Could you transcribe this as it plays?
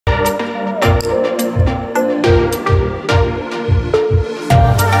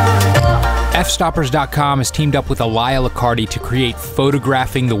Fstoppers.com has teamed up with Elia Licardi to create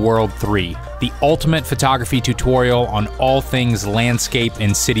Photographing the World 3, the ultimate photography tutorial on all things landscape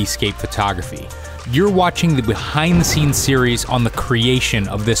and cityscape photography. You're watching the behind-the-scenes series on the creation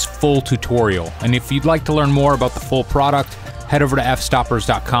of this full tutorial, and if you'd like to learn more about the full product, head over to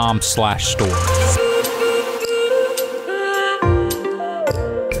fstoppers.com/store.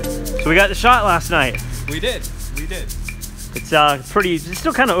 So we got the shot last night. We did. It's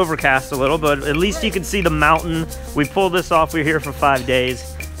still kind of overcast a little, but at least you can see the mountain. We pulled this off. We were here for 5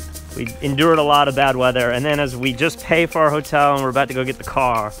 days. We endured a lot of bad weather, and then as we just pay for our hotel and we're about to go get the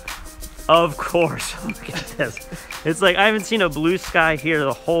car, of course, look at this. It's like I haven't seen a blue sky here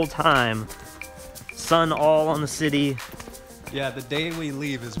the whole time. Sun all on the city. Yeah, the day we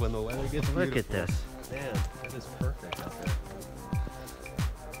leave is when the weather gets beautiful. Look at this. Man, that is perfect out there.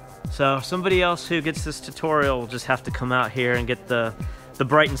 So somebody else who gets this tutorial will just have to come out here and get the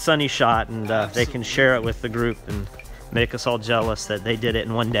bright and sunny shot, and they can share it with the group and make us all jealous that they did it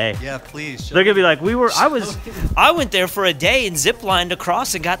in one day. Yeah, please. They're gonna be like, I went there for a day and zip-lined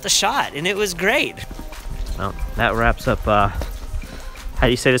across and got the shot, and it was great. Well, that wraps up, how do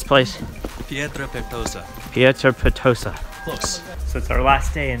you say this place? Pietrapertosa. Pietrapertosa. Close. So it's our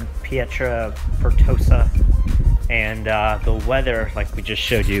last day in Pietrapertosa, and the weather, like we just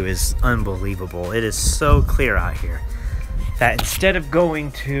showed you, is unbelievable. It is so clear out here that instead of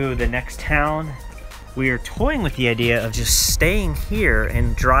going to the next town, we are toying with the idea of just staying here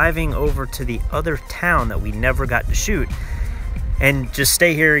and driving over to the other town that we never got to shoot, and just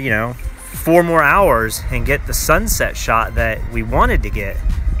stay here, you know, 4 more hours and get the sunset shot that we wanted to get,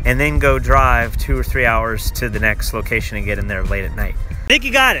 and then go drive 2 or 3 hours to the next location and get in there late at night. I think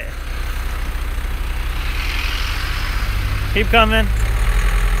you got it. Keep coming.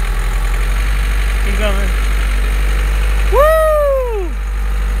 Keep coming. Woo!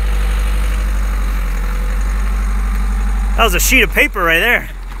 That was a sheet of paper right there.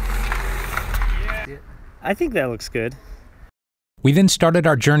 Yeah. I think that looks good. We then started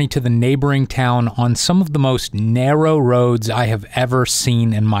our journey to the neighboring town on some of the most narrow roads I have ever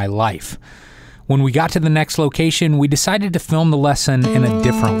seen in my life. When we got to the next location, we decided to film the lesson in a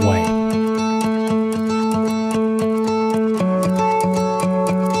different way.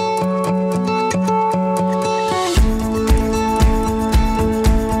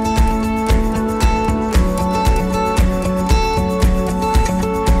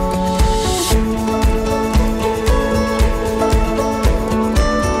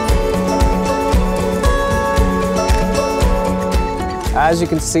 As you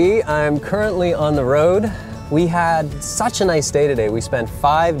can see, I'm currently on the road. We had such a nice day today. We spent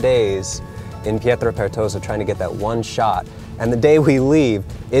 5 days in Pietrapertosa trying to get that one shot. And the day we leave,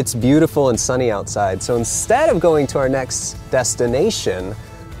 it's beautiful and sunny outside. So instead of going to our next destination,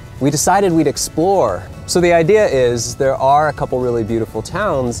 we decided we'd explore. So the idea is there are a couple really beautiful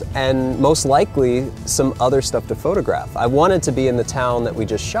towns and most likely some other stuff to photograph. I wanted to be in the town that we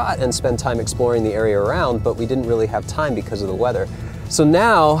just shot and spend time exploring the area around, but we didn't really have time because of the weather. So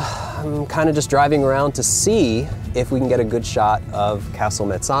now I'm kind of just driving around to see if we can get a good shot of Castle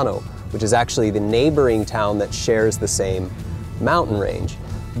Mezzano, which is actually the neighboring town that shares the same mountain range.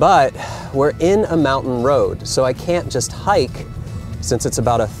 But we're in a mountain road, so I can't just hike. Since it's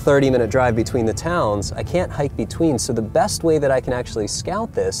about a 30-minute drive between the towns, I can't hike between, so the best way that I can actually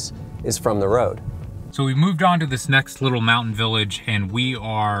scout this is from the road. So we moved on to this next little mountain village, and we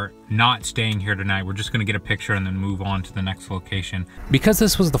are not staying here tonight. We're just gonna get a picture and then move on to the next location. Because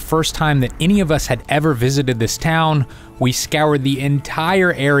this was the first time that any of us had ever visited this town, we scoured the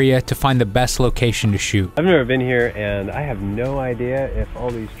entire area to find the best location to shoot. I've never been here, and I have no idea if all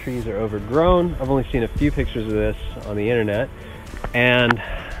these trees are overgrown. I've only seen a few pictures of this on the internet, and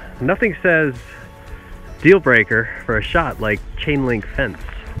nothing says deal breaker for a shot like chain link fence.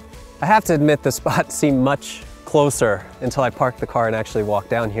 I have to admit the spot seemed much closer until I parked the car and actually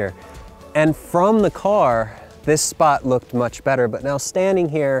walked down here. And from the car, this spot looked much better, but now standing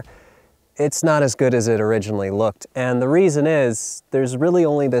here, it's not as good as it originally looked. And the reason is, there's really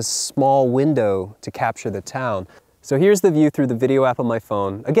only this small window to capture the town. So here's the view through the video app on my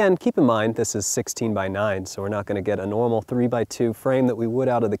phone. Again, keep in mind, this is 16:9, so we're not gonna get a normal 3:2 frame that we would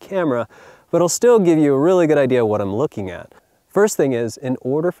out of the camera, but it'll still give you a really good idea of what I'm looking at. First thing is, in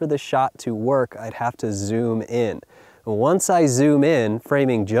order for the shot to work, I'd have to zoom in. Once I zoom in,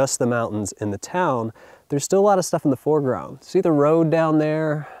 framing just the mountains in the town, there's still a lot of stuff in the foreground. See the road down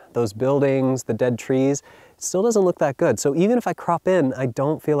there, those buildings, the dead trees? It still doesn't look that good. So even if I crop in, I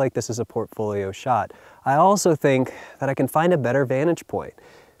don't feel like this is a portfolio shot. I also think that I can find a better vantage point.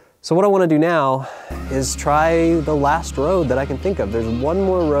 So what I want to do now is try the last road that I can think of. There's one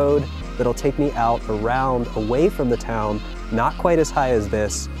more road that'll take me out around, away from the town, not quite as high as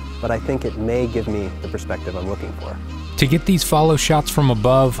this, but I think it may give me the perspective I'm looking for. To get these follow shots from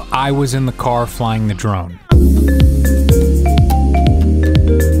above, I was in the car flying the drone.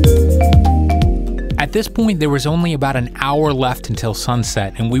 At this point, there was only about an hour left until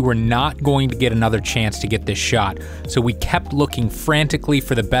sunset, and we were not going to get another chance to get this shot, so we kept looking frantically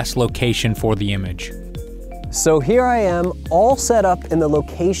for the best location for the image. So here I am, all set up in the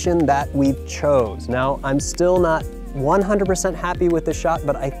location that we chose. Now, I'm still not 100% happy with the shot,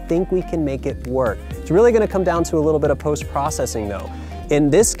 but I think we can make it work. It's really gonna come down to a little bit of post-processing though. In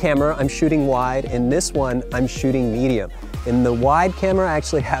this camera, I'm shooting wide. In this one, I'm shooting medium. In the wide camera, I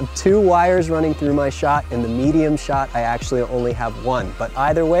actually have 2 wires running through my shot. In the medium shot, I actually only have 1. But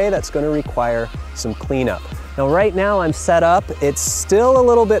either way, that's gonna require some cleanup. Now right now I'm set up. It's still a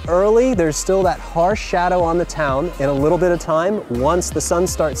little bit early. There's still that harsh shadow on the town. In a little bit of time, once the sun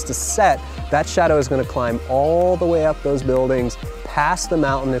starts to set, that shadow is gonna climb all the way up those buildings, past the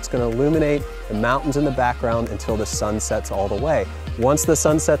mountain. It's gonna illuminate the mountains in the background until the sun sets all the way. Once the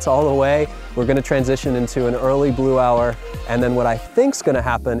sun sets all the way, we're gonna transition into an early blue hour. And then what I think's gonna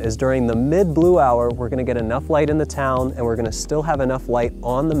happen is during the mid blue hour, we're gonna get enough light in the town and we're gonna still have enough light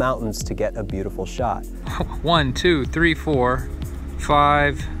on the mountains to get a beautiful shot. 1, 2, 3, 4,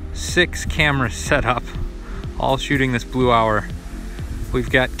 5, 6 cameras set up, all shooting this blue hour. We've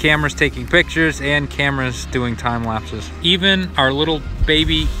got cameras taking pictures and cameras doing time lapses. Even our little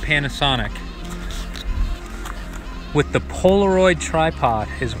baby Panasonic with the Polaroid tripod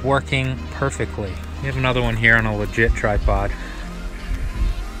is working perfectly. We have another one here on a legit tripod.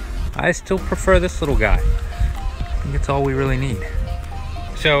 I still prefer this little guy. I think it's all we really need.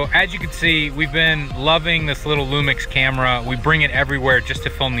 So as you can see, we've been loving this little Lumix camera. We bring it everywhere just to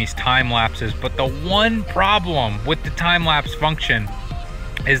film these time lapses. But the one problem with the time lapse function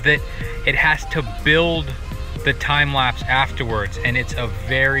is that it has to build the time lapse afterwards. And it's a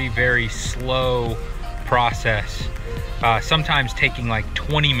very, very slow process. Sometimes taking like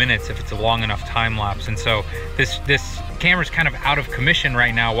 20 minutes if it's a long enough time lapse. And so this camera's kind of out of commission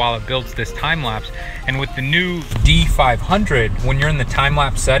right now while it builds this time lapse. And with the new D500, when you're in the time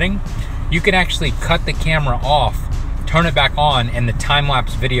lapse setting, you can actually cut the camera off, turn it back on, and the time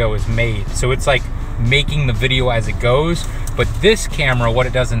lapse video is made. So it's like making the video as it goes. But this camera, what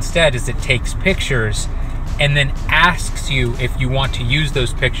it does instead is it takes pictures and then asks you if you want to use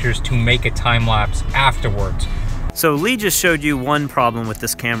those pictures to make a time lapse afterwards. So Lee just showed you one problem with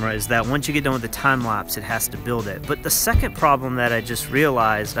this camera is that once you get done with the time lapse, it has to build it. But the second problem that I just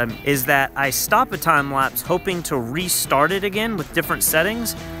realized is that I stop a time lapse hoping to restart it again with different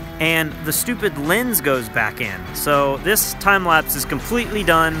settings, and the stupid lens goes back in. So this time lapse is completely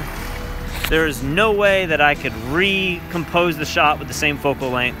done. There is no way that I could recompose the shot with the same focal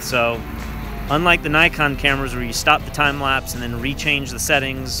length. So unlike the Nikon cameras where you stop the time lapse and then rechange the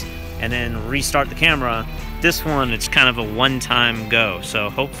settings and then restart the camera, this one, it's kind of a one-time go, so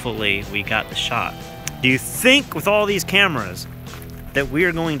hopefully we got the shot. Do you think with all these cameras that we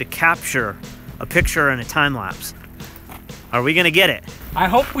are going to capture a picture in a time lapse? Are we gonna get it? I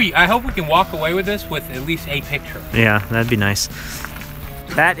hope we can walk away with this with at least a picture. Yeah, that'd be nice.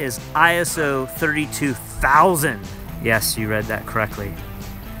 That is ISO 32,000. Yes, you read that correctly.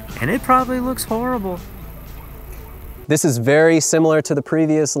 And it probably looks horrible. This is very similar to the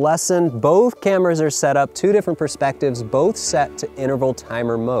previous lesson. Both cameras are set up, 2 different perspectives, both set to interval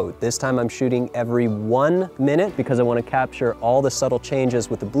timer mode. This time I'm shooting every 1 minute because I want to capture all the subtle changes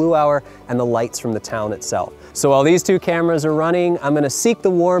with the blue hour and the lights from the town itself. So while these 2 cameras are running, I'm going to seek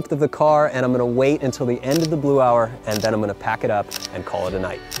the warmth of the car and I'm going to wait until the end of the blue hour, and then I'm going to pack it up and call it a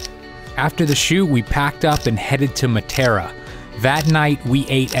night. After the shoot, we packed up and headed to Matera. That night, we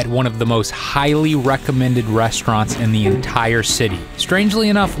ate at one of the most highly recommended restaurants in the entire city. Strangely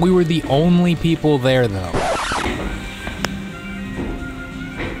enough, we were the only people there though.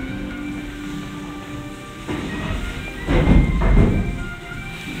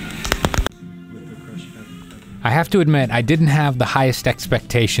 I have to admit, I didn't have the highest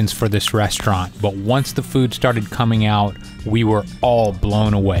expectations for this restaurant, but once the food started coming out, we were all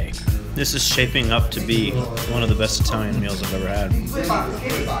blown away. This is shaping up to be one of the best Italian meals I've ever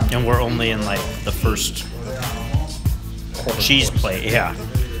had. And we're only in like the first cheese plate. Yeah.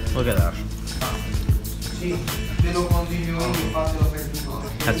 Look at that.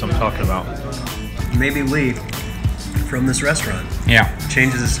 That's what I'm talking about. Maybe Lee, from this restaurant,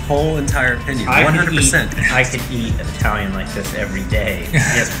 changes his whole entire opinion. 100%. I could eat Italian like this every day.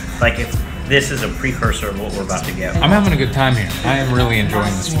 Yes. Like if this is a precursor of what we're about to get. I'm having a good time here. I am really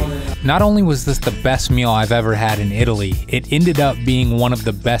enjoying this food. Not only was this the best meal I've ever had in Italy, it ended up being one of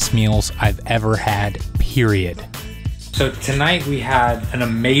the best meals I've ever had, period. So tonight we had an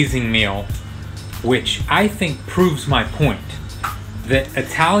amazing meal, which I think proves my point that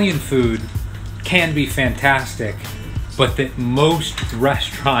Italian food can be fantastic, but that most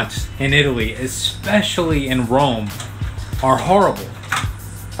restaurants in Italy, especially in Rome, are horrible.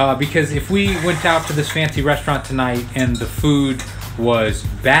 Because if we went out to this fancy restaurant tonight and the food was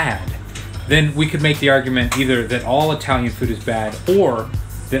bad, then we could make the argument either that all Italian food is bad or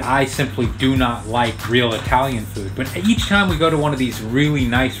that I simply do not like real Italian food. But each time we go to one of these really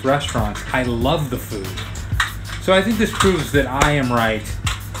nice restaurants, I love the food. So I think this proves that I am right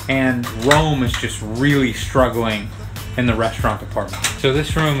and Rome is just really struggling in the restaurant department. So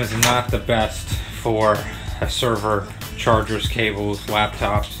this room is not the best for a server, chargers, cables,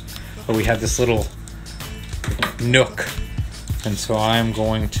 laptops, but we have this little nook. And so I'm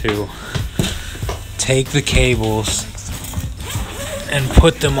going to take the cables and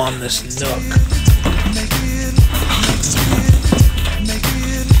put them on this nook.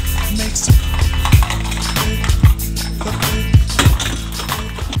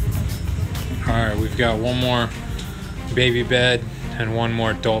 All right, we've got one more baby bed and one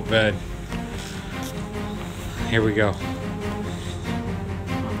more adult bed. Here we go.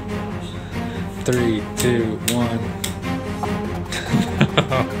 3, 2, 1.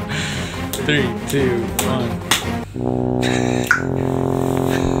 3, 2, 1.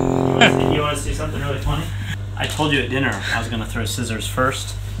 You want to see something really funny? I told you at dinner I was going to throw scissors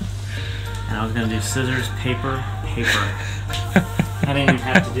first, and I was going to do scissors, paper, paper. I didn't even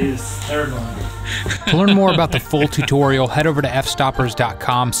have to do this third one. To learn more about the full tutorial, head over to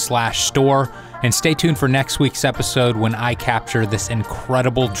fstoppers.com/store and stay tuned for next week's episode when I capture this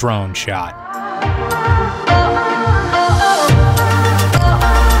incredible drone shot.